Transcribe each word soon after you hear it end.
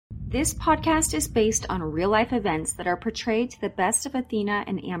This podcast is based on real-life events that are portrayed to the best of Athena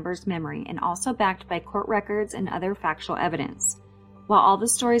and Amber's memory and also backed by court records and other factual evidence. While all the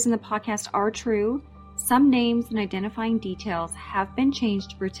stories in the podcast are true, some names and identifying details have been changed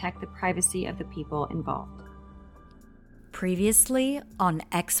to protect the privacy of the people involved. Previously on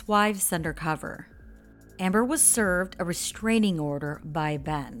Ex-Wives Undercover, Amber was served a restraining order by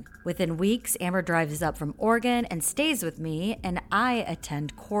Ben. Within weeks, Amber drives up from Oregon and stays with me, and I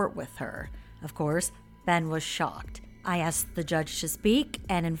attend court with her. Of course, Ben was shocked. I asked the judge to speak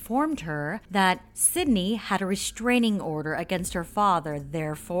and informed her that Sydney had a restraining order against her father.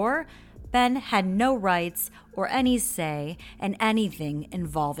 Therefore, Ben had no rights or any say in anything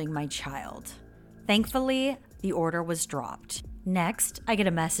involving my child. Thankfully, the order was dropped. Next, I get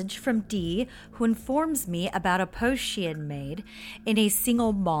a message from Dee, who informs me about a post she had made in a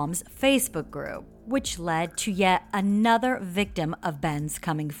single mom's Facebook group, which led to yet another victim of Ben's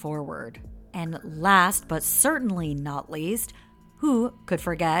coming forward. And last but certainly not least, who could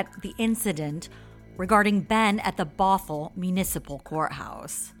forget the incident regarding Ben at the Bothell Municipal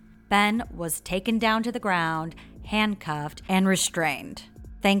Courthouse? Ben was taken down to the ground, handcuffed, and restrained.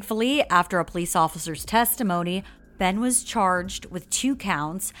 Thankfully, after a police officer's testimony, Ben was charged with 2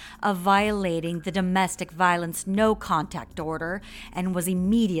 counts of violating the domestic violence no contact order and was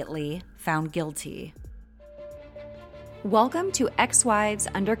immediately found guilty. Welcome to Ex-Wives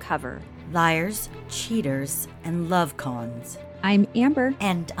Undercover. Liars, cheaters, and love cons. I'm Amber.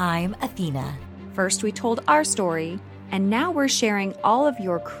 And I'm Athena. First we told our story, and now we're sharing all of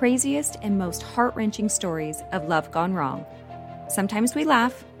your craziest and most heart-wrenching stories of love gone wrong. Sometimes we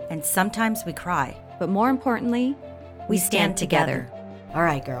laugh. And sometimes we cry. But more importantly, we stand together. All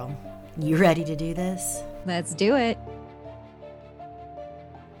right, girl. You ready to do this? Let's do it.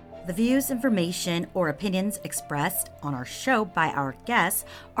 The views, information, or opinions expressed on our show by our guests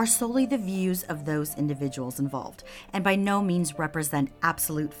are solely the views of those individuals involved and by no means represent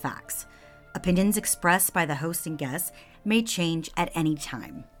absolute facts. Opinions expressed by the host and guests may change at any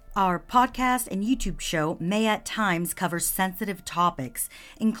time. Our podcast and YouTube show may at times cover sensitive topics,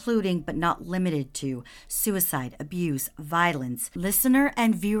 including but not limited to suicide, abuse, violence. Listener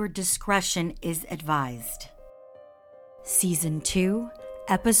and viewer discretion is advised. Season 2,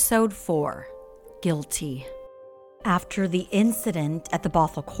 Episode 4, Guilty. After the incident at the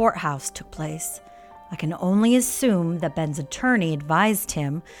Bothell Courthouse took place, I can only assume that Ben's attorney advised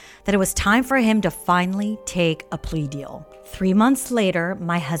him that it was time for him to finally take a plea deal. 3 months later,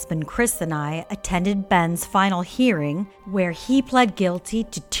 my husband Chris and I attended Ben's final hearing, where he pled guilty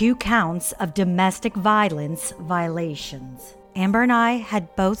to 2 counts of domestic violence violations. Amber and I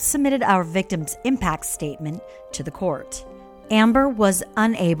had both submitted our victim's impact statement to the court. Amber was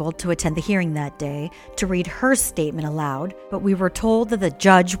unable to attend the hearing that day to read her statement aloud, but we were told that the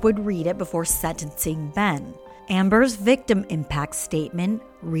judge would read it before sentencing Ben. Amber's victim impact statement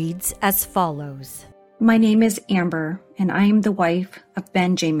reads as follows. My name is Amber, and I am the wife of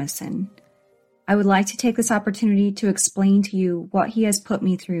Ben Jamison. I would like to take this opportunity to explain to you what he has put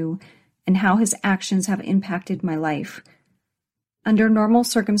me through and how his actions have impacted my life. Under normal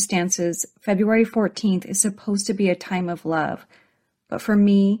circumstances, February 14th is supposed to be a time of love, but for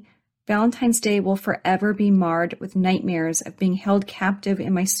me, Valentine's Day will forever be marred with nightmares of being held captive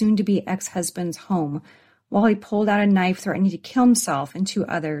in my soon-to-be ex-husband's home while he pulled out a knife threatening to kill himself and 2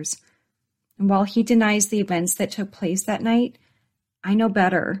 others. And while he denies the events that took place that night, I know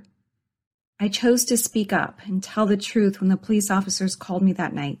better. I chose to speak up and tell the truth when the police officers called me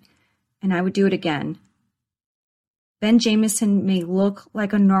that night, and I would do it again. Ben Jamison may look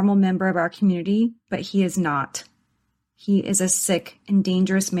like a normal member of our community, but he is not. He is a sick and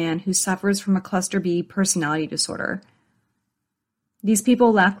dangerous man who suffers from a cluster B personality disorder. These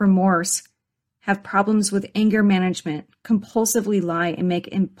people lack remorse, have problems with anger management, compulsively lie, and make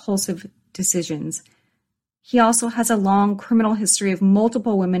impulsive decisions. He also has a long criminal history of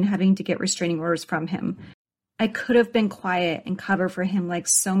multiple women having to get restraining orders from him. I could have been quiet and cover for him like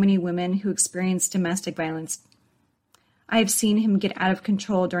so many women who experience domestic violence. I have seen him get out of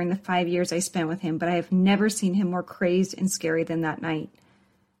control during the 5 years I spent with him, but I have never seen him more crazed and scary than that night.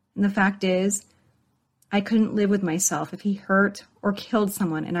 And the fact is, I couldn't live with myself if he hurt or killed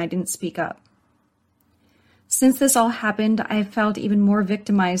someone and I didn't speak up. Since this all happened, I have felt even more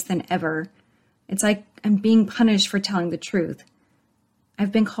victimized than ever. It's like I'm being punished for telling the truth.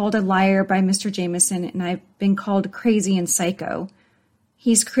 I've been called a liar by Mr. Jamison, and I've been called crazy and psycho.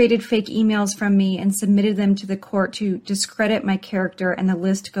 He's created fake emails from me and submitted them to the court to discredit my character, and the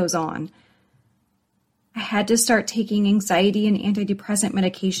list goes on. I had to start taking anxiety and antidepressant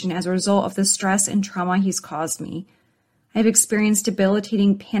medication as a result of the stress and trauma he's caused me. I've experienced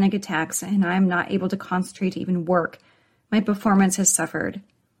debilitating panic attacks, and I'm not able to concentrate to even work. My performance has suffered.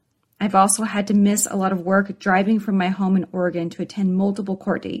 I've also had to miss a lot of work driving from my home in Oregon to attend multiple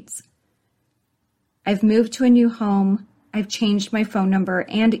court dates. I've moved to a new home. I've changed my phone number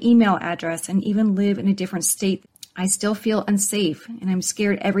and email address and even live in a different state. I still feel unsafe, and I'm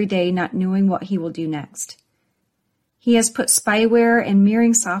scared every day not knowing what he will do next. He has put spyware and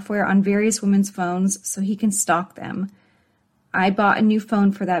mirroring software on various women's phones so he can stalk them. I bought a new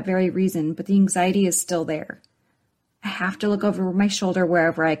phone for that very reason, but the anxiety is still there. I have to look over my shoulder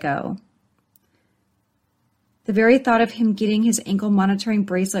wherever I go. The very thought of him getting his ankle monitoring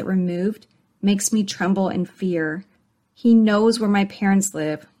bracelet removed makes me tremble in fear. He knows where my parents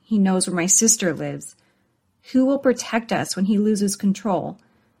live. He knows where my sister lives. Who will protect us when he loses control?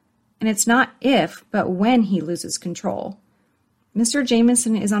 And it's not if, but when he loses control. Mr.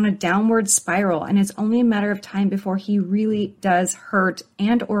 Jamison is on a downward spiral, and it's only a matter of time before he really does hurt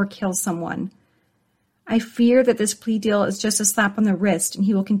and or kill someone. I fear that this plea deal is just a slap on the wrist, and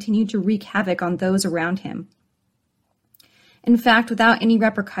he will continue to wreak havoc on those around him. In fact, without any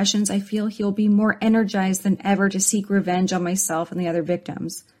repercussions, I feel he'll be more energized than ever to seek revenge on myself and the other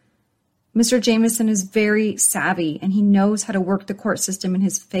victims. Mr. Jamison is very savvy, and he knows how to work the court system in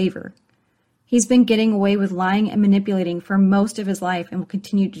his favor. He's been getting away with lying and manipulating for most of his life and will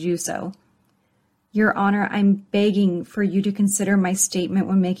continue to do so. Your Honor, I'm begging for you to consider my statement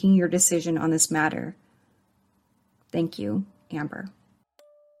when making your decision on this matter. Thank you, Amber.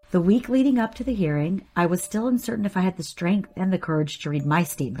 The week leading up to the hearing, I was still uncertain if I had the strength and the courage to read my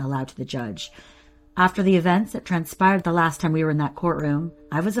statement aloud to the judge. After the events that transpired the last time we were in that courtroom,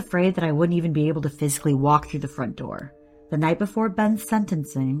 I was afraid that I wouldn't even be able to physically walk through the front door. The night before Ben's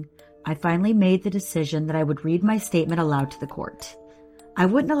sentencing, I finally made the decision that I would read my statement aloud to the court. I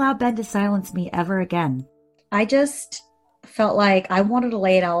wouldn't allow Ben to silence me ever again. I just felt like I wanted to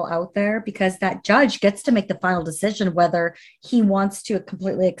lay it all out there because that judge gets to make the final decision whether he wants to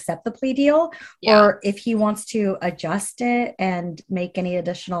completely accept the plea deal or if he wants to adjust it and make any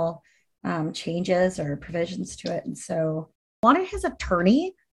additional changes or provisions to it. And so I wanted his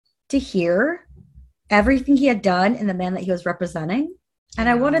attorney to hear everything he had done and the man that he was representing. And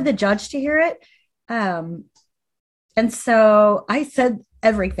I wanted the judge to hear it. And so I said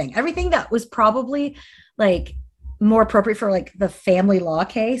everything that was probably like more appropriate for like the family law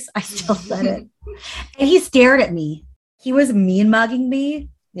case. I still said it. And he stared at me. He was mean mugging me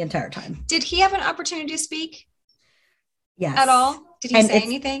the entire time. Did he have an opportunity to speak? Yes. At all? Did he say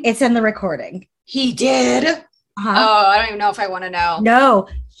anything? It's in the recording. He did? Oh, I don't even know if I want to know. No,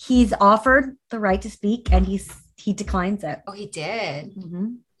 he's offered the right to speak and he declines it. Oh, he did?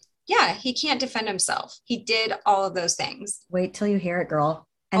 Mm-hmm. Yeah, he can't defend himself. He did all of those things. Wait till you hear it, girl.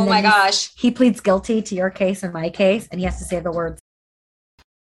 And oh my gosh. He pleads guilty to your case and my case, and he has to say the words.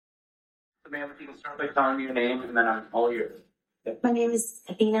 So, ma'am, if you can start by telling me your name, and then I'm all yours. Yeah. My name is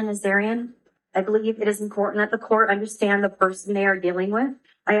Athena Nazarian. I believe it is important that the court understand the person they are dealing with.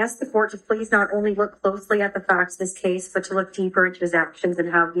 I ask the court to please not only look closely at the facts of this case, but to look deeper into his actions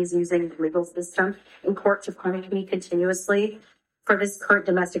and how he's using the legal system in court to punish me continuously for this current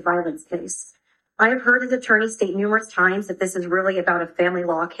domestic violence case. I have heard his attorney state numerous times that this is really about a family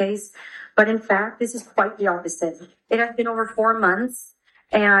law case, but in fact, this is quite the opposite. It has been over 4 months,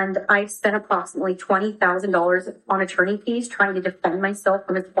 and I've spent approximately $20,000 on attorney fees trying to defend myself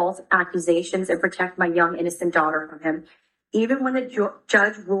from his false accusations and protect my young, innocent daughter from him. Even when the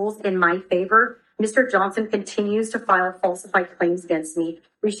judge rules in my favor, Mr. Johnson continues to file falsified claims against me,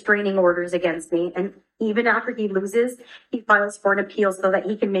 restraining orders against me, and even after he loses, he files for an appeal so that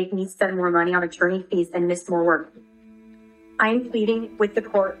he can make me spend more money on attorney fees and miss more work. I am pleading with the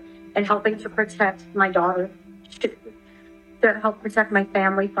court and helping to protect my daughter, to help protect my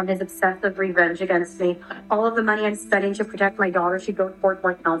family from his obsessive revenge against me. All of the money I'm spending to protect my daughter should go towards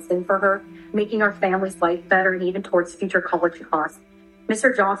more counseling for her, making our family's life better, and even towards future college costs.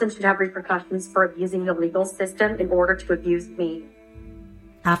 Mr. Johnson should have repercussions for abusing the legal system in order to abuse me.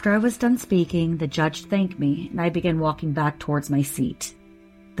 After I was done speaking, the judge thanked me, and I began walking back towards my seat.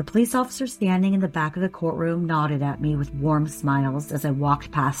 The police officer standing in the back of the courtroom nodded at me with warm smiles as I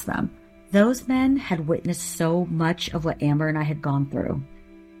walked past them. Those men had witnessed so much of what Amber and I had gone through.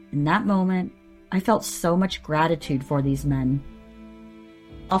 In that moment, I felt so much gratitude for these men.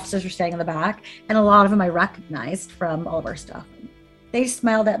 Officers were standing in the back, and a lot of them I recognized from all of our stuff. They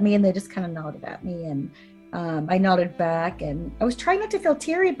smiled at me and they just kind of nodded at me, and I nodded back, and I was trying not to feel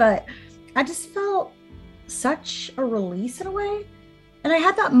teary, but I just felt such a release in a way. And I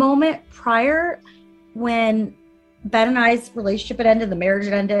had that moment prior when Ben and I's relationship had ended, the marriage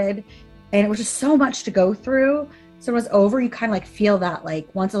had ended, and it was just so much to go through So when it's over, you kind of like feel that like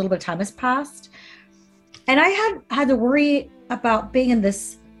once a little bit of time has passed. And I had to worry about being in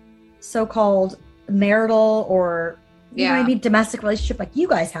this so-called marital or, you know what I mean, domestic relationship like you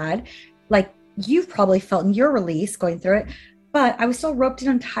guys had. Like you've probably felt in your release going through it. But I was still roped in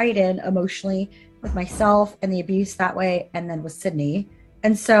and tied in emotionally with myself and the abuse that way, and then with Sydney.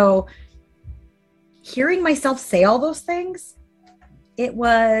 And so hearing myself say all those things, it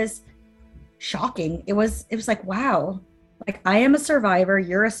was shocking. It was like, wow, like I am a survivor,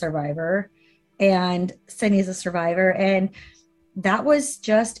 you're a survivor, and Sydney's a survivor. And that was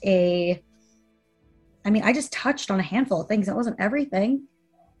just I just touched on a handful of things. That wasn't everything.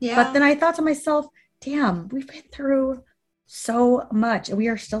 Yeah. But then I thought to myself, damn, we've been through so much and we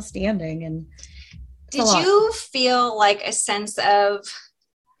are still standing. And did you feel like a sense of,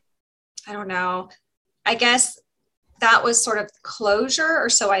 I don't know, I guess that was sort of closure, or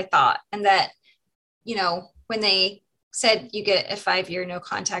so I thought. And that, you know, when they said you get a 5-year no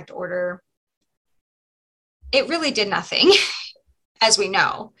contact order, it really did nothing, as we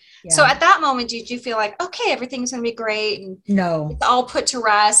know. Yeah. So at that moment, did you feel like, okay, everything's going to be great and no, it's all put to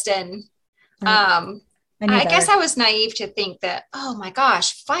rest? And I guess I was naive to think that, oh my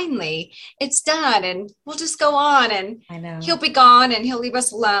gosh, finally it's done and we'll just go on and I know he'll be gone and he'll leave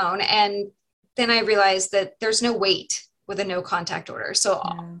us alone. And then I realized that there's no weight with a no contact order. So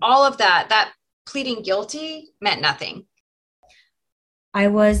all of that pleading guilty meant nothing. I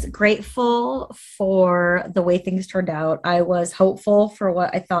was grateful for the way things turned out. I was hopeful for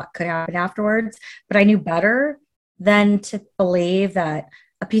what I thought could happen afterwards, but I knew better than to believe that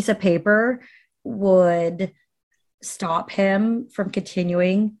a piece of paper would stop him from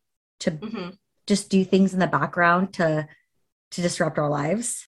continuing to just do things in the background to disrupt our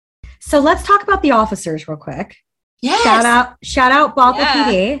lives. So let's talk about the officers real quick. Yes. Shout out Bothell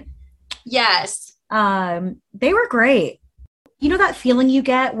PD. Yes. They were great. You know that feeling you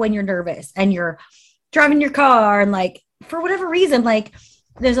get when you're nervous and you're driving your car and like, for whatever reason, like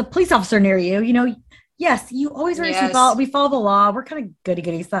there's a police officer near you, you know, yes, you always wear a seatbelt. We follow the law. We're kind of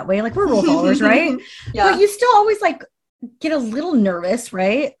goody-goodies that way. Like we're rule followers, right? Yeah. But you still always like get a little nervous,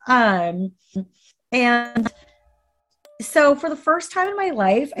 right? And so for the first time in my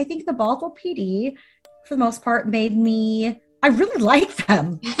life, I think the Bothell PD, for the most part, I really like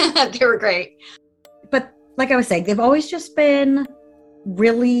them. They were great. But like I was saying, they've always just been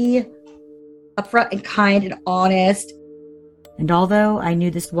really upfront and kind and honest. And although I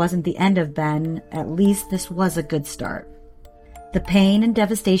knew this wasn't the end of Ben, at least this was a good start. The pain and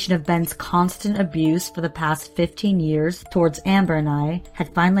devastation of Ben's constant abuse for the past 15 years towards Amber and I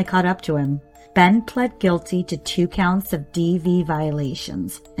had finally caught up to him. Ben pled guilty to 2 counts of DV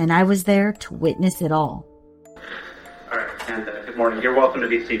violations, and I was there to witness it all. All right, and good morning. You're welcome to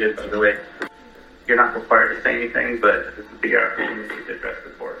be seated, by the way. You're not required to say anything, but this would be our opportunity to address the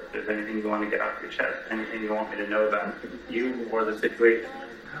court. If there's anything you want to get off your chest, anything you want me to know about you or the situation.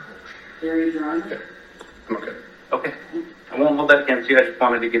 I'm okay. Okay. I won't hold that against you. I just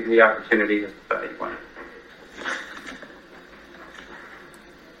wanted to give you the opportunity to decide you want.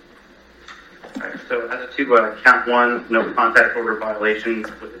 All right, so as to count 1, no contact order violations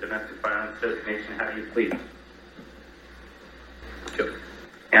with the domestic violence designation, how do you plead? Good.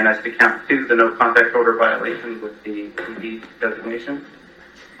 And as to count 2, the no contact order violation with the PD designation.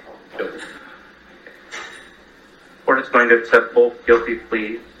 Good. Court is going to accept both guilty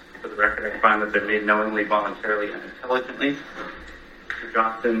pleas. For the record, I find that they're made knowingly, voluntarily, and intelligently. Mr.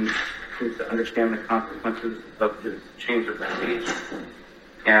 Johnson seems to understand the consequences of his change of speech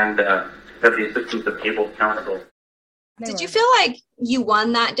and have the assistance of able counsel. Did you feel like you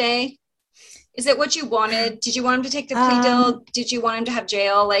won that day? Is it what you wanted? Did you want him to take the plea deal? Did you want him to have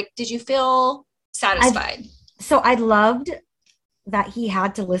jail? Like, did you feel satisfied? I loved that he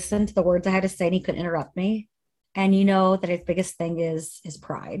had to listen to the words I had to say and he couldn't interrupt me. And you know that his biggest thing is his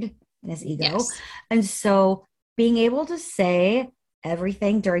pride and his ego. Yes. And so being able to say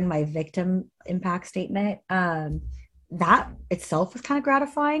everything during my victim impact statement, that itself was kind of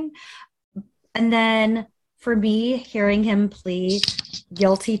gratifying. And then for me, hearing him plead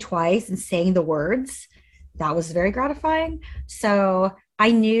guilty twice and saying the words, that was very gratifying. So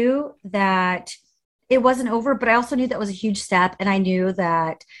I knew that it wasn't over, but I also knew that was a huge step. And I knew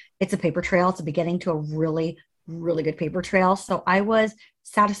that it's a paper trail. It's a beginning to a really, really good paper trail. So I was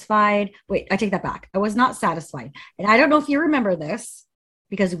satisfied. Wait, I take that back. I was not satisfied. And I don't know if you remember this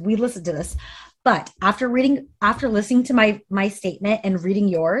because we listened to this, but after listening to my statement and reading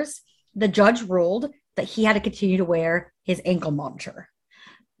yours, the judge ruled that he had to continue to wear his ankle monitor.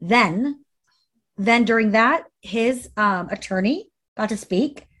 Then during that, his attorney got to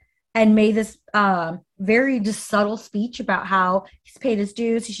speak and made this very just subtle speech about how he's paid his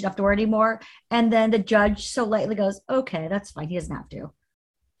dues, he shouldn't have to work anymore. And then the judge so lightly goes, okay, that's fine. He doesn't have to.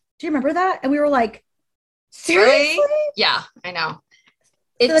 Do you remember that? And we were like, seriously? Really? Yeah, I know.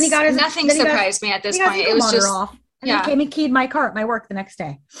 It's So then he got his, nothing then he got- surprised me at this he got point. his It was monitor just, off. And yeah. he came and keyed my car at my work the next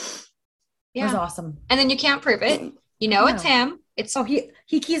day. It was yeah. awesome. And then you can't prove it. You know, it's No. him. It's So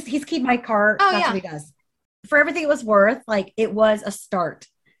he's keyed my car. Oh, That's yeah. what he does. For everything it was worth, like it was a start.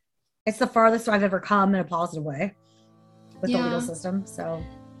 It's the farthest I've ever come in a positive way with the Yeah. legal system. So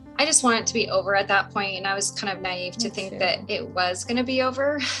I just want it to be over at that point, and I was kind of naive to Me think too. that it was going to be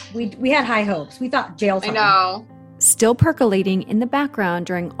over. we had high hopes. We thought jail I time. know. Still percolating in the background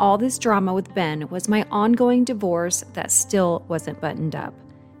during all this drama with Ben was my ongoing divorce that still wasn't buttoned up.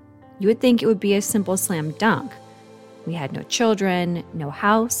 You would think it would be a simple slam dunk. We had no children, no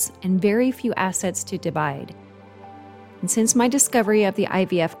house, and very few assets to divide. And since my discovery of the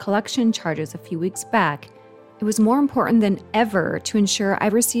IVF collection charges a few weeks back, it was more important than ever to ensure I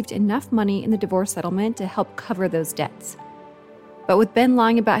received enough money in the divorce settlement to help cover those debts. But with Ben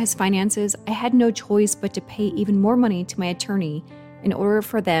lying about his finances, I had no choice but to pay even more money to my attorney in order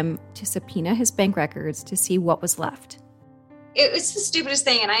for them to subpoena his bank records to see what was left. It was the stupidest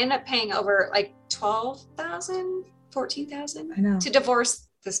thing, and I ended up paying over like $12,000, $14,000 I know. to divorce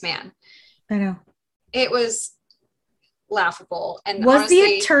this man. I know. It was laughable. And Was honestly,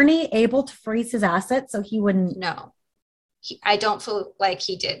 the attorney able to freeze his assets so he wouldn't? no, I don't feel like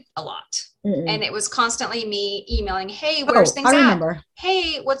he did a lot. Mm-mm. And it was constantly me emailing, hey, where's things I at? remember.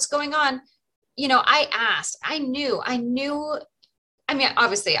 Hey, what's going on? You know, I asked, I knew, I mean,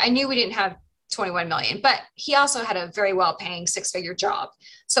 obviously I knew we didn't have 21 million, but he also had a very well-paying 6-figure job.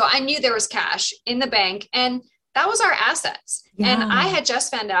 So I knew there was cash in the bank, and that was our assets. Yeah. And I had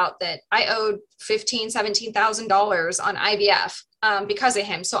just found out that I owed $15,000, $17,000 on IVF because of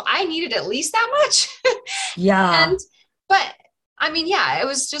him. So I needed at least that much. Yeah. But I mean, yeah, it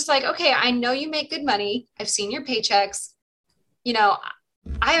was just like, okay, I know you make good money. I've seen your paychecks. You know,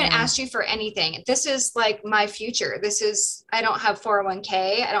 I haven't asked you for anything. This is like my future. I don't have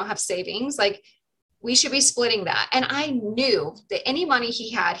 401k. I don't have savings. Like, we should be splitting that. And I knew that any money he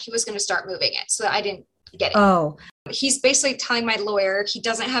had, he was going to start moving it so that I didn't get it. Oh, He's basically telling my lawyer he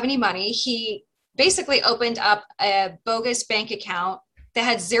doesn't have any money. He basically opened up a bogus bank account that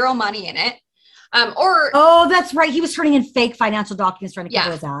had zero money in it. that's right. He was turning in fake financial documents trying to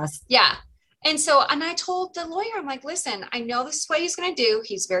cover his ass. Yeah. And I told the lawyer, I'm like, listen, I know this is what he's going to do.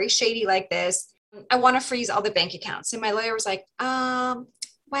 He's very shady like this. I want to freeze all the bank accounts. And my lawyer was like,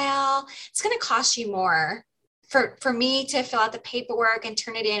 well, it's going to cost you more for me to fill out the paperwork and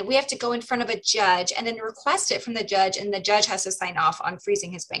turn it in. We have to go in front of a judge and then request it from the judge. And the judge has to sign off on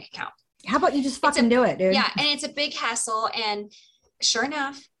freezing his bank account. How about you just fucking do it, dude? Yeah. And it's a big hassle. And sure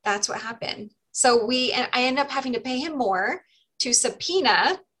enough, that's what happened. So I ended up having to pay him more to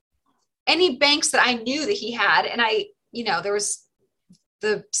subpoena any banks that I knew that he had. And there was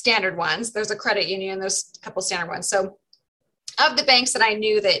the standard ones. There's a credit union, there's a couple standard ones. So of the banks that I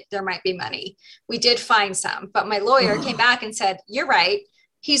knew that there might be money, we did find some, but my lawyer came back and said, you're right.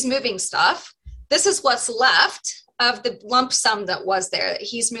 He's moving stuff. This is what's left of the lump sum that was there.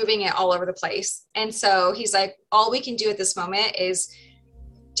 He's moving it all over the place. And so he's like, all we can do at this moment is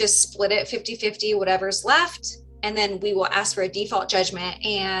just split it 50-50, whatever's left. And then we will ask for a default judgment,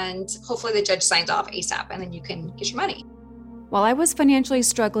 and hopefully the judge signs off ASAP, and then you can get your money. While I was financially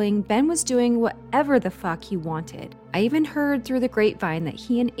struggling, Ben was doing whatever the fuck he wanted. I even heard through the grapevine that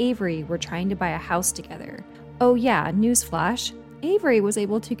he and Avery were trying to buy a house together. Oh yeah, newsflash. Avery was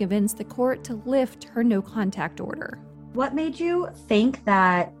able to convince the court to lift her no-contact order. What made you think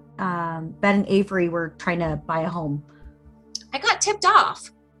that Ben and Avery were trying to buy a home? I got tipped off.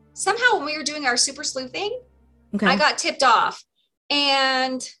 Somehow when we were doing our super sleuthing, Okay. I got tipped off.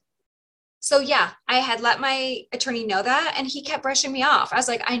 And so, yeah, I had let my attorney know that, and he kept brushing me off. I was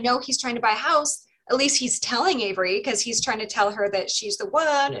like, I know he's trying to buy a house. At least he's telling Avery, because he's trying to tell her that she's the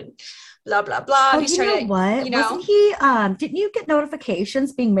one and blah, blah, blah. Oh, He's you trying know to, what? you know, Wasn't he, didn't you get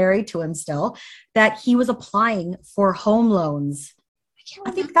notifications being married to him still that he was applying for home loans?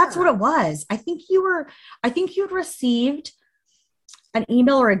 I think that's what it was. I think you'd received an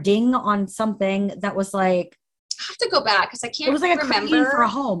email or a ding on something that was like, I have to go back because I can't it was like a remember. credit for a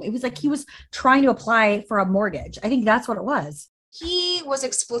home. It was like he was trying to apply for a mortgage. I think that's what it was. He was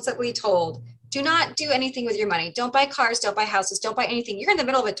explicitly told, do not do anything with your money. Don't buy cars, don't buy houses, don't buy anything. You're in the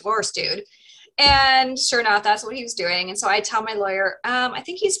middle of a divorce, dude. And sure enough, that's what he was doing. And so I tell my lawyer, I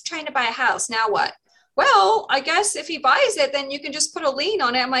think he's trying to buy a house. Now what? well, I guess if he buys it, then you can just put a lien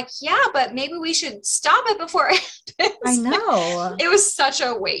on it. I'm like, yeah, but maybe we should stop it before it happens. I know. It was such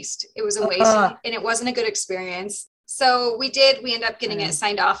a waste. It was a waste and it wasn't a good experience. So we ended up getting it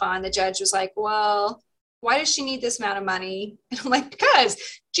signed off on. The judge was like, well, why does she need this amount of money? And I'm like, because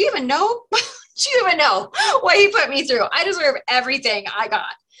do you even know? Do you even know what he put me through? I deserve everything I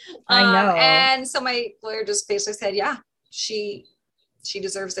got. I know. And so my lawyer just basically said, yeah, she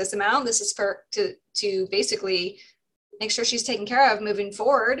deserves this amount. This is for to basically make sure she's taken care of moving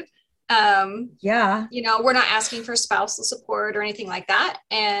forward. Yeah. You know, we're not asking for spousal support or anything like that.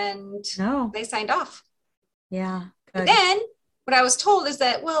 And they signed off. Yeah. But then what I was told is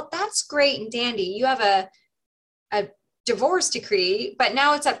that, well, that's great and dandy. You have a divorce decree, but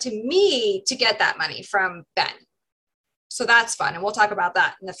now it's up to me to get that money from Ben. So that's fun. And we'll talk about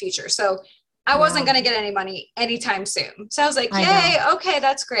that in the future. So I wasn't going to get any money anytime soon. So I was like, yay, okay,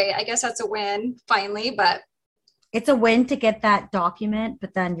 that's great. I guess that's a win finally, but it's a win to get that document.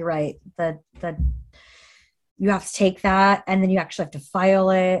 But then you're right. You have to take that and then you actually have to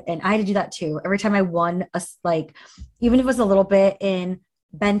file it. And I had to do that too. Every time I won even if it was a little bit in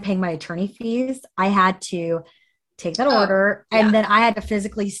Ben paying my attorney fees, I had to take that order. And then I had to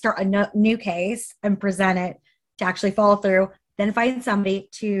physically start a new case and present it to actually follow through, then find somebody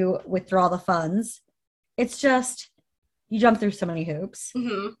to withdraw the funds. It's just, you jump through so many hoops.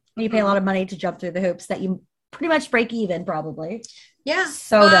 Mm-hmm. And you pay a lot of money to jump through the hoops that you pretty much break even probably. Yeah.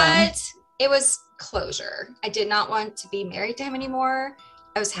 So but it was closure. I did not want to be married to him anymore.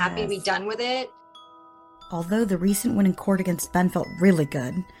 I was happy to be done with it. Although the recent win in court against Ben felt really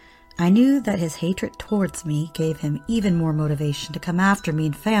good, I knew that his hatred towards me gave him even more motivation to come after me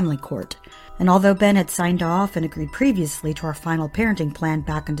in family court. And although Ben had signed off and agreed previously to our final parenting plan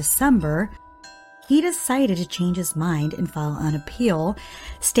back in December, he decided to change his mind and file an appeal,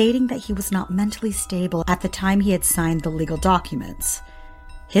 stating that he was not mentally stable at the time he had signed the legal documents.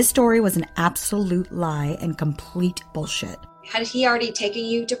 His story was an absolute lie and complete bullshit. Had he already taken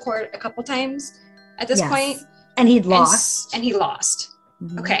you to court a couple times at this point? And he'd lost. And he lost.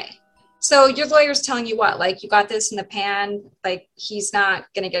 Mm-hmm. Okay. So your lawyer's telling you what? Like, you got this in the pan? Like, he's not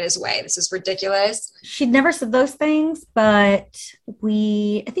going to get his way. This is ridiculous. She'd never said those things, but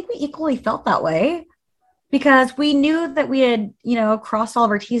I think we equally felt that way because we knew that we had, crossed all of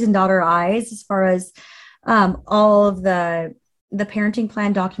our T's and dotted our I's as far as all of the parenting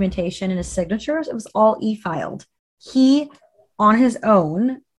plan documentation and his signatures. It was all e-filed. He, on his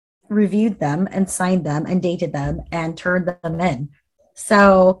own, reviewed them and signed them and dated them and turned them in.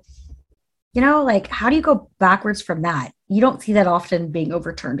 So, how do you go backwards from that? You don't see that often being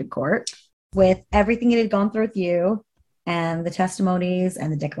overturned in court. With everything it had gone through with you and the testimonies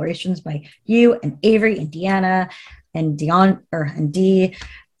and the declarations by you and Avery and Deanna and Dee.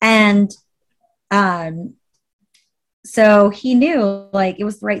 And so he knew it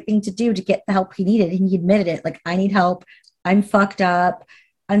was the right thing to do to get the help he needed. And he admitted it. I need help. I'm fucked up.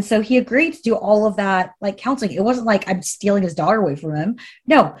 And so he agreed to do all of that, counseling. It wasn't like I'm stealing his daughter away from him.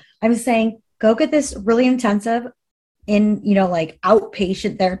 No, I'm saying, go get this really intensive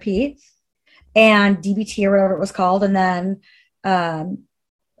outpatient therapy and DBT or whatever it was called. And then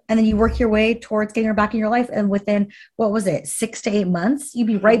you work your way towards getting her back in your life. And within, 6 to 8 months, you'd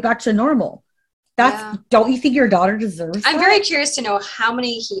be right back to normal. Don't you think your daughter deserves I'm that? very curious to know how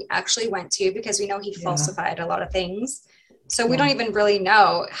many he actually went to, because we know he falsified a lot of things. So we don't even really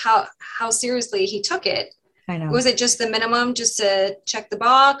know how seriously he took it. I know. Was it just the minimum, just to check the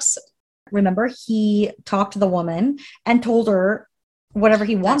box? Remember, he talked to the woman and told her whatever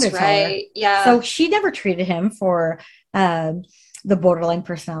he wanted to tell her. Yeah. So she never treated him for the borderline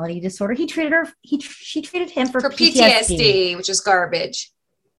personality disorder. She treated him for PTSD, which is garbage.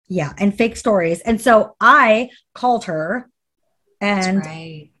 Yeah, and fake stories. And so I called her and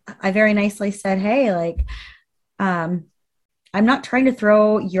I very nicely said, hey, I'm not trying to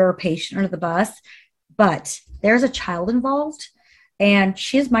throw your patient under the bus, but there's a child involved and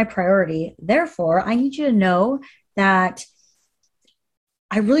she is my priority. Therefore, I need you to know that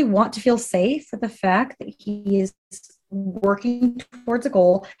I really want to feel safe with the fact that he is working towards a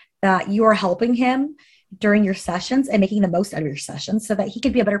goal, that you are helping him during your sessions and making the most out of your sessions so that he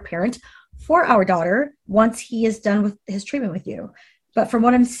can be a better parent for our daughter once he is done with his treatment with you. But from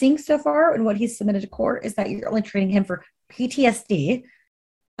what I'm seeing so far and what he's submitted to court is that you're only treating him for PTSD.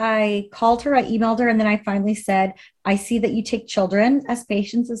 I called her, I emailed her, and then I finally said, I see that you take children as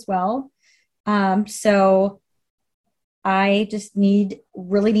patients as well. So I just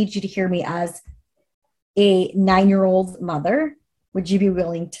really need you to hear me as a 9-year-old mother. Would you be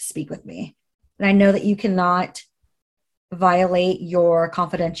willing to speak with me? And I know that you cannot violate your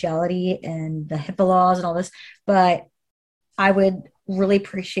confidentiality and the HIPAA laws and all this, but I would really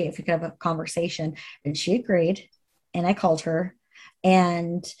appreciate if we could have a conversation. And she agreed. And I called her,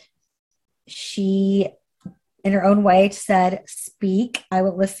 and she, in her own way, said, speak. I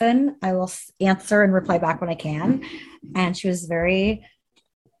will listen. I will answer and reply back when I can. And she was very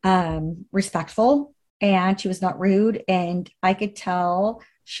respectful, and she was not rude. And I could tell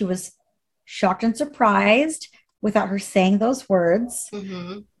she was shocked and surprised without her saying those words.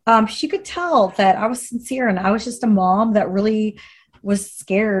 Mm-hmm. She could tell that I was sincere, and I was just a mom that really was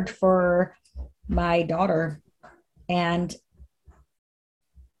scared for my daughter and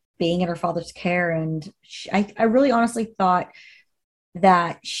being in her father's care. And I really honestly thought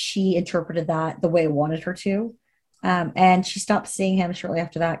that she interpreted that the way I wanted her to. And she stopped seeing him shortly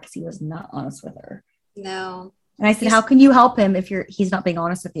after that because he was not honest with her. No. And I said, how can you help him if he's not being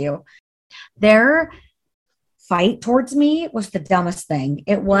honest with you? Their fight towards me was the dumbest thing.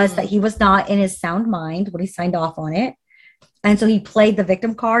 It was that he was not in his sound mind when he signed off on it. And so he played the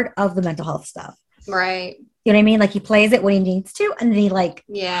victim card of the mental health stuff. Right. You know what I mean? Like, he plays it when he needs to, and then he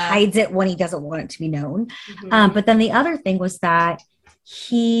hides it when he doesn't want it to be known. Mm-hmm. But then the other thing was that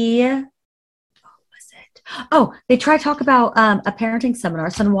they try to talk about a parenting seminar.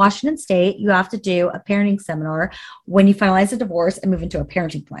 So in Washington State, you have to do a parenting seminar when you finalize a divorce and move into a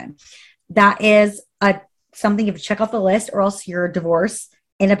parenting plan. That is something you have to check off the list, or else your divorce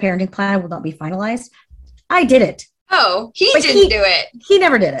and a parenting plan will not be finalized. I did it. Oh, he didn't do it. He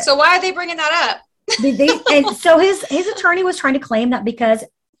never did it. So why are they bringing that up? And so his attorney was trying to claim that because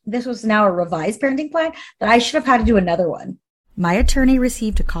this was now a revised parenting plan, that I should have had to do another one. My attorney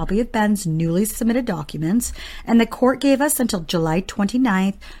received a copy of Ben's newly submitted documents, and the court gave us until July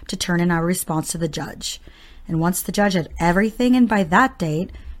 29th to turn in our response to the judge. And once the judge had everything in by that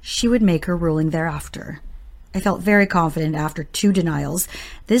date, she would make her ruling thereafter. I felt very confident after 2 denials,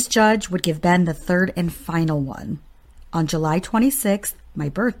 this judge would give Ben the third and final one. On July 26th, my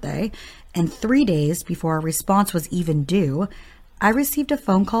birthday, and 3 days before a response was even due, I received a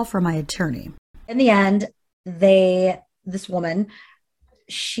phone call from my attorney. In the end, this woman,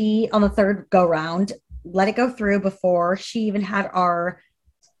 she, on the third go round, let it go through before she even had our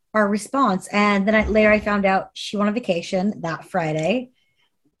response. And then later I found out she went on vacation that Friday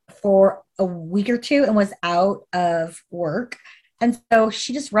for a week or two and was out of work. And so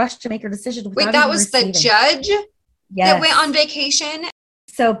she just rushed to make her decision. Wait, that was the judge that went on vacation?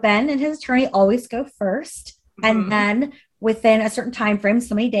 So Ben and his attorney always go first. And then within a certain time frame,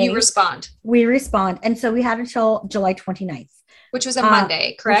 so many days, we respond. And so we had until July 29th. Which was a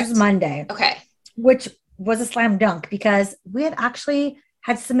Monday, correct? Which was Monday. Okay. Which was a slam dunk because we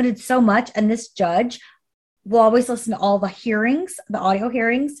had submitted so much, and this judge will always listen to all the hearings, the audio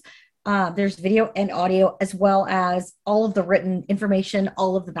hearings. There's video and audio, as well as all of the written information,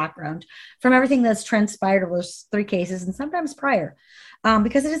 all of the background from everything that's transpired over those 3 cases and sometimes prior.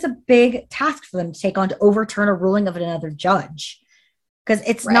 Because it is a big task for them to take on to overturn a ruling of another judge. Because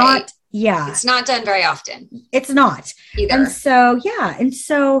it's not, it's not done very often. It's not either. And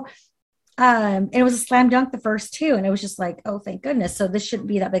so, and it was a slam dunk the first 2. And it was just like, oh, thank goodness. So this shouldn't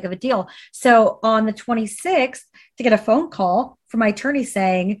be that big of a deal. So on the 26th, to get a phone call from my attorney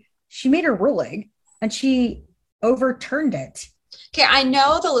saying she made her ruling and she overturned it. Okay. I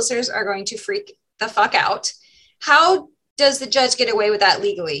know the listeners are going to freak the fuck out. How does the judge get away with that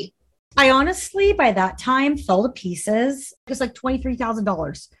legally? I honestly, by that time, fell to pieces. It was like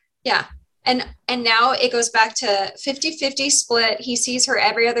 $23,000. Yeah. And now it goes back to 50-50 split. He sees her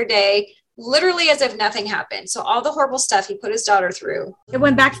every other day, literally as if nothing happened. So all the horrible stuff he put his daughter through. It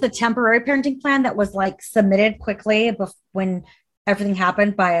went back to the temporary parenting plan that was like submitted quickly when everything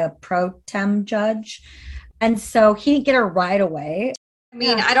happened by a pro tem judge. And so he didn't get her right away. I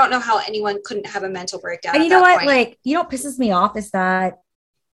mean, I don't know how anyone couldn't have a mental breakdown. And you know what? Point. Like, you know what pisses me off is that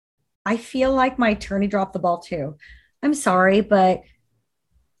I feel like my attorney dropped the ball too. I'm sorry, but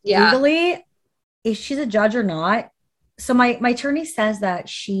legally, if she's a judge or not. So my attorney says that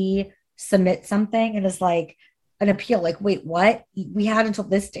she submits something and is like an appeal. Like, wait, what? We had until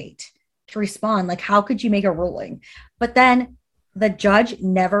this date to respond. Like, how could you make a ruling? But then the judge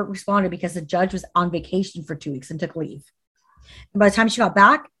never responded because the judge was on vacation for 2 weeks and took leave. And by the time she got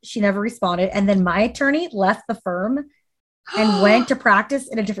back, she never responded. And then my attorney left the firm and went to practice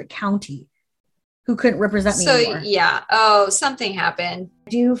in a different county who couldn't represent me anymore. Yeah. Oh, something happened. I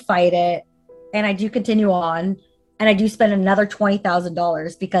do fight it and I do continue on and I do spend another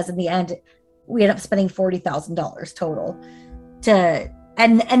 $20,000 because in the end, we end up spending $40,000 total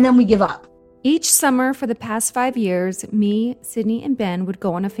and then we give up. Each summer for the past 5 years, me, Sydney, and Ben would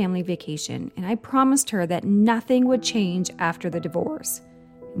go on a family vacation, and I promised her that nothing would change after the divorce.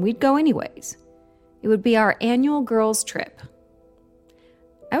 And we'd go anyways. It would be our annual girls' trip.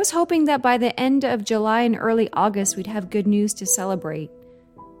 I was hoping that by the end of July and early August, we'd have good news to celebrate.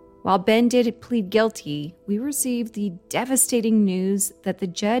 While Ben did plead guilty, we received the devastating news that the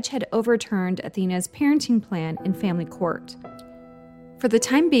judge had overturned Athena's parenting plan in family court. For the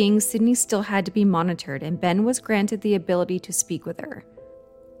time being, Sydney still had to be monitored, and Ben was granted the ability to speak with her.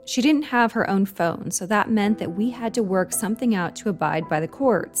 She didn't have her own phone, so that meant that we had to work something out to abide by the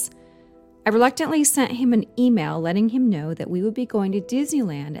courts. I reluctantly sent him an email letting him know that we would be going to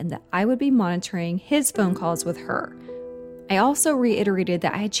Disneyland and that I would be monitoring his phone calls with her. I also reiterated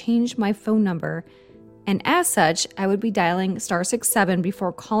that I had changed my phone number, and as such, I would be dialing *67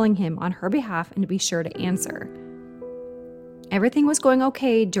 before calling him on her behalf and to be sure to answer. Everything was going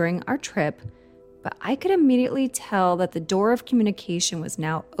okay during our trip, but I could immediately tell that the door of communication was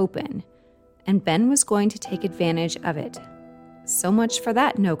now open, and Ben was going to take advantage of it. So much for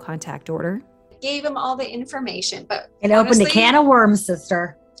that no contact order. Gave him all the information, but it opened a can of worms,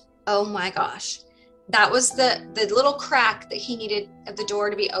 sister. Oh my gosh. That was the little crack that he needed of the door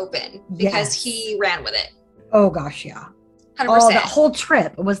to be open because he ran with it. Oh gosh, yeah. 100%. Oh, that whole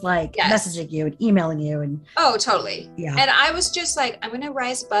trip was like Yes. messaging you and emailing you and Oh, totally. Yeah. And I was just like, I'm going to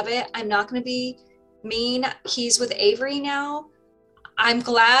rise above it. I'm not going to be mean. He's with Avery now. I'm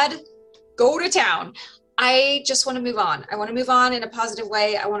glad. Go to town. I just want to move on. I want to move on in a positive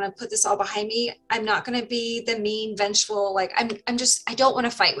way. I want to put this all behind me. I'm not going to be the mean, vengeful. Like I don't want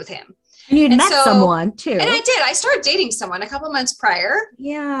to fight with him. And you'd And met so- someone too. And I did. I started dating someone a couple months prior.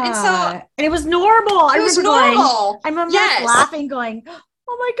 Yeah. And so- and it was normal. It was normal. I remember Yes. laughing, going,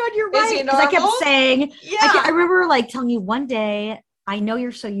 "Oh my God, you're Is right." he 'Cause I kept normal? saying, Yeah. I remember like telling you one day, I know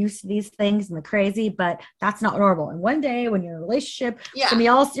you're so used to these things and the crazy, but that's not normal. And one day when you're in a relationship, Yeah. somebody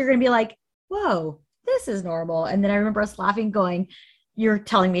else, you're going to be like, whoa, this is normal. And then I remember us laughing, going, you're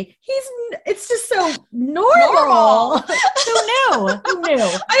telling me it's just so normal. Who knew? Who knew?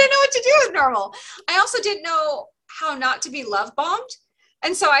 I didn't know what to do with normal. I also didn't know how not to be love bombed.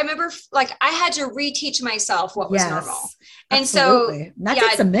 And so I remember like I had to reteach myself what was normal. And absolutely. so that yeah,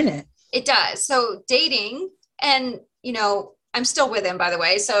 takes a minute. It does. So dating and, I'm still with him, by the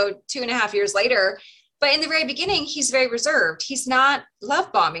way. So 2.5 years later, but in the very beginning, he's very reserved. He's not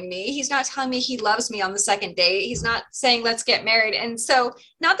love bombing me. He's not telling me he loves me on the second date. He's not saying, let's get married. And so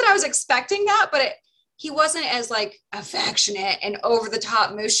not that I was expecting that, but he wasn't as like affectionate and over the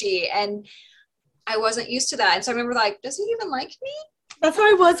top mushy. And I wasn't used to that. And so I remember like, does he even like me? That's how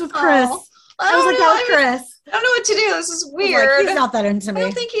I was with Chris. Oh, I was like, that was Chris. I don't know what to do. This is I was weird. like, he's not that into I me.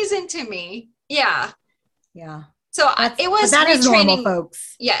 don't think he's into me. Yeah. Yeah. So it was but that is normal, retraining.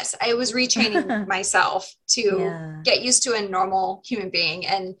 folks. Yes, I was retraining myself to get used to a normal human being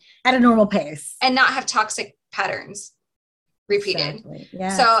and at a normal pace and not have toxic patterns repeated. Exactly. Yeah.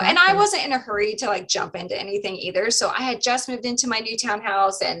 So, and I exactly. wasn't in a hurry to like jump into anything either. So I had just moved into my new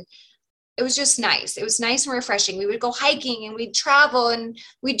townhouse and it was just nice. It was nice and refreshing. We would go hiking and we'd travel and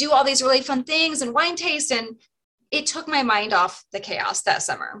we'd do all these really fun things and wine taste. And it took my mind off the chaos that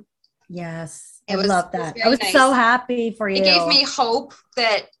summer. Yes. It I was- love it was that. very I was nice. so happy for you. It gave me hope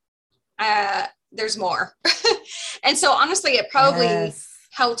that there's more. And so honestly, it probably Yes.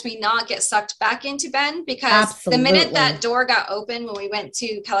 helped me not get sucked back into Ben because the minute Absolutely. that door got open when we went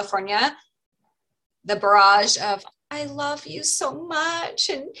to California, the barrage of I love you so much.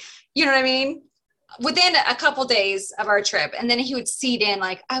 And you know what I mean? Within a couple days of our trip. And then he would seed in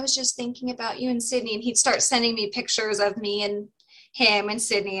like, I was just thinking about you and Sydney. And he'd start sending me pictures of me and him and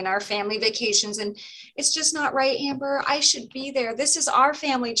Sydney and our family vacations. And it's just not right, Amber. I should be there. This is our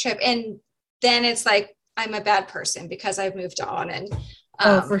family trip. And then it's like, I'm a bad person because I've moved on. And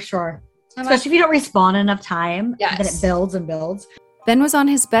for sure. I'm Especially if you don't respond enough time, then Yes. it builds and builds. Ben was on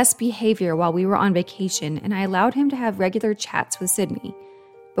his best behavior while we were on vacation, and I allowed him to have regular chats with Sydney.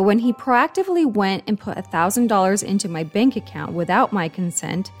 But when he proactively went and put $1,000 into my bank account without my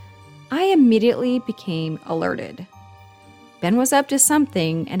consent, I immediately became alerted. Ben was up to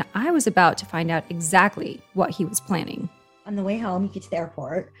something, and I was about to find out exactly what he was planning. On the way home, you get to the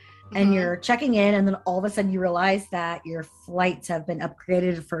airport and you're checking in, and then all of a sudden you realize that your flights have been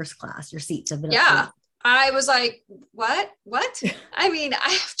upgraded to first class. Your seats have been Yeah. upgraded. I was like, what? I mean, I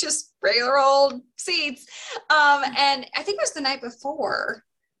have just regular old seats. And I think it was the night before.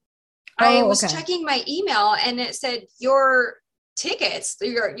 I was okay. checking my email and it said your tickets,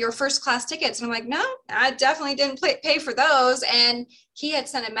 your first class tickets. And I'm like, no, I definitely didn't pay for those. And he had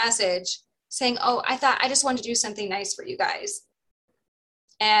sent a message saying, oh, I just wanted to do something nice for you guys.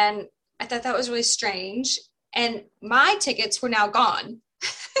 And I thought that was really strange. And my tickets were now gone.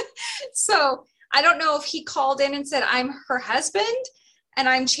 So I don't know if he called in and said, I'm her husband and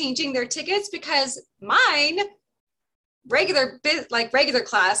I'm changing their tickets, because mine regular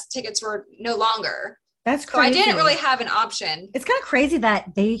class tickets were no longer. That's crazy. So I didn't really have an option. It's kind of crazy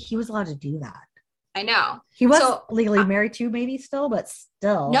that he was allowed to do that. I know. He was legally married too, maybe still, but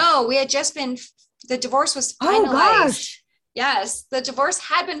still. No, we had just been, the divorce was finalized. Oh gosh. Yes, the divorce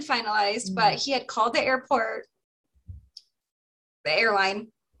had been finalized, but he had called the airport, the airline,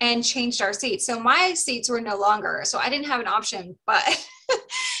 and changed our seats. So my seats were no longer. So I didn't have an option but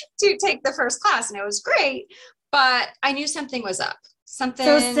to take the first class, and it was great. But I knew something was up. So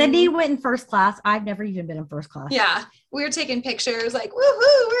Cindy went in first class. I've never even been in first class. Yeah. We were taking pictures like,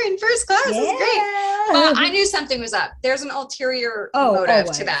 woohoo, we're in first class. Yeah. This is great. But I knew something was up. There's an ulterior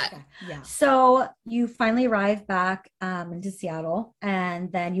motive to that. Yeah. So you finally arrived back into Seattle, and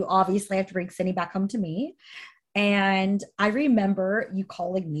then you obviously have to bring Cindy back home to me. And I remember you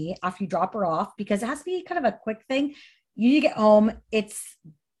calling me after you drop her off, because it has to be kind of a quick thing. You need to get home. It's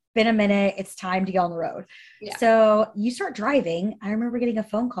been a minute. It's time to get on the road. Yeah. So you start driving. I remember getting a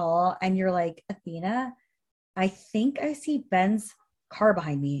phone call and you're like, Athena, I think I see Ben's car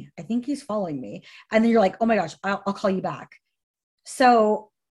behind me. I think he's following me. And then you're like, oh my gosh, I'll call you back.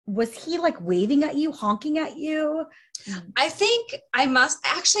 So was he like waving at you, honking at you? I think I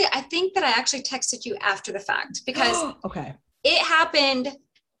think that I actually texted you after the fact, because okay, it happened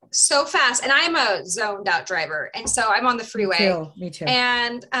so fast, and I'm a zoned out driver, and so I'm on the freeway. Me too.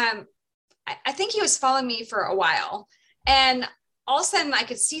 And I think he was following me for a while, and all of a sudden I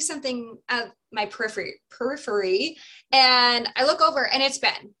could see something at my periphery, and I look over, and it's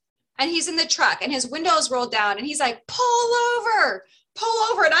Ben, and he's in the truck, and his windows rolled down, and he's like, pull over.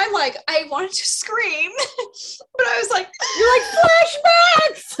 And I'm like, I wanted to scream, but I was like, you're like,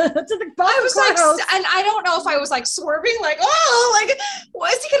 flashbacks to the I was like, and I don't know if I was like swerving, like, oh, like,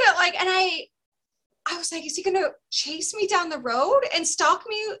 what is he gonna like? And I was like, is he gonna chase me down the road and stalk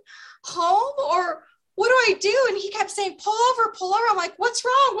me home, or what do I do? And he kept saying, pull over. I'm like, what's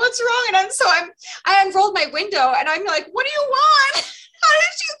wrong? And I unrolled my window, and I'm like, what do you want? How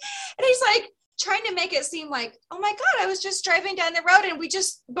did you? And he's like, trying to make it seem like, oh my God, I was just driving down the road and we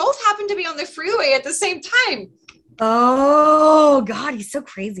just both happened to be on the freeway at the same time. Oh God, he's so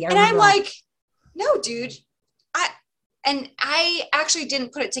crazy. And I'm like, no, dude. I actually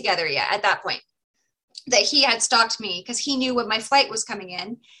didn't put it together yet at that point that he had stalked me, because he knew when my flight was coming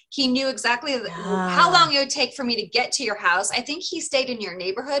in. He knew exactly how long it would take for me to get to your house. I think he stayed in your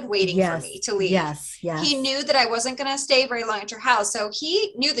neighborhood waiting for me to leave. Yes. He knew that I wasn't going to stay very long at your house. So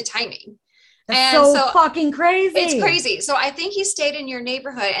he knew the timing. That's so fucking crazy. It's crazy. So I think he stayed in your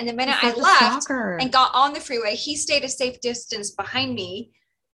neighborhood, and the minute I left and got on the freeway, he stayed a safe distance behind me.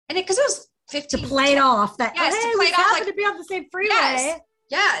 And because it was 15 to play it off that to play it off, like, to be on the same freeway.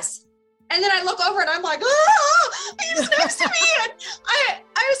 Yes. And then I look over and I'm like, he's next to me. And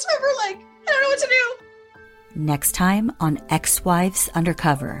I just remember, like, I don't know what to do. Next time on Ex-Wives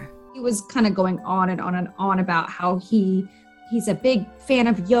Undercover. He was kind of going on and on and on about how he's a big fan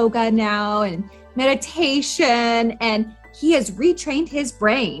of yoga now and meditation, and he has retrained his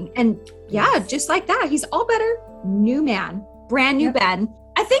brain. And yeah, just like that, he's all better. New man, brand new Ben.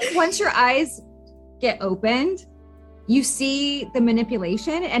 I think once your eyes get opened, you see the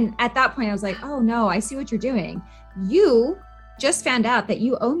manipulation. And at that point I was like, oh no, I see what you're doing. You just found out that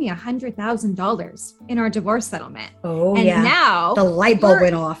you owe me $100,000 in our divorce settlement. Oh, and now the light bulb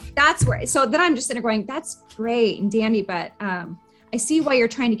went off. That's where, so then I'm just sitting there going, that's great and dandy, but I see why you're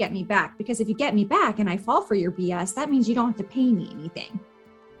trying to get me back, because if you get me back and I fall for your BS, that means you don't have to pay me anything.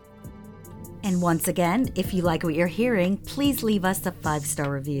 And once again, if you like what you're hearing, please leave us a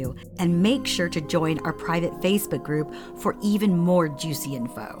 5-star review and make sure to join our private Facebook group for even more juicy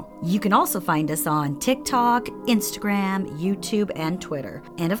info. You can also find us on TikTok, Instagram, YouTube, and Twitter.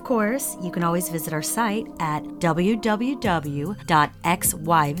 And of course, you can always visit our site at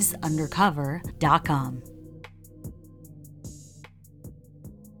www.exwivesundercover.com.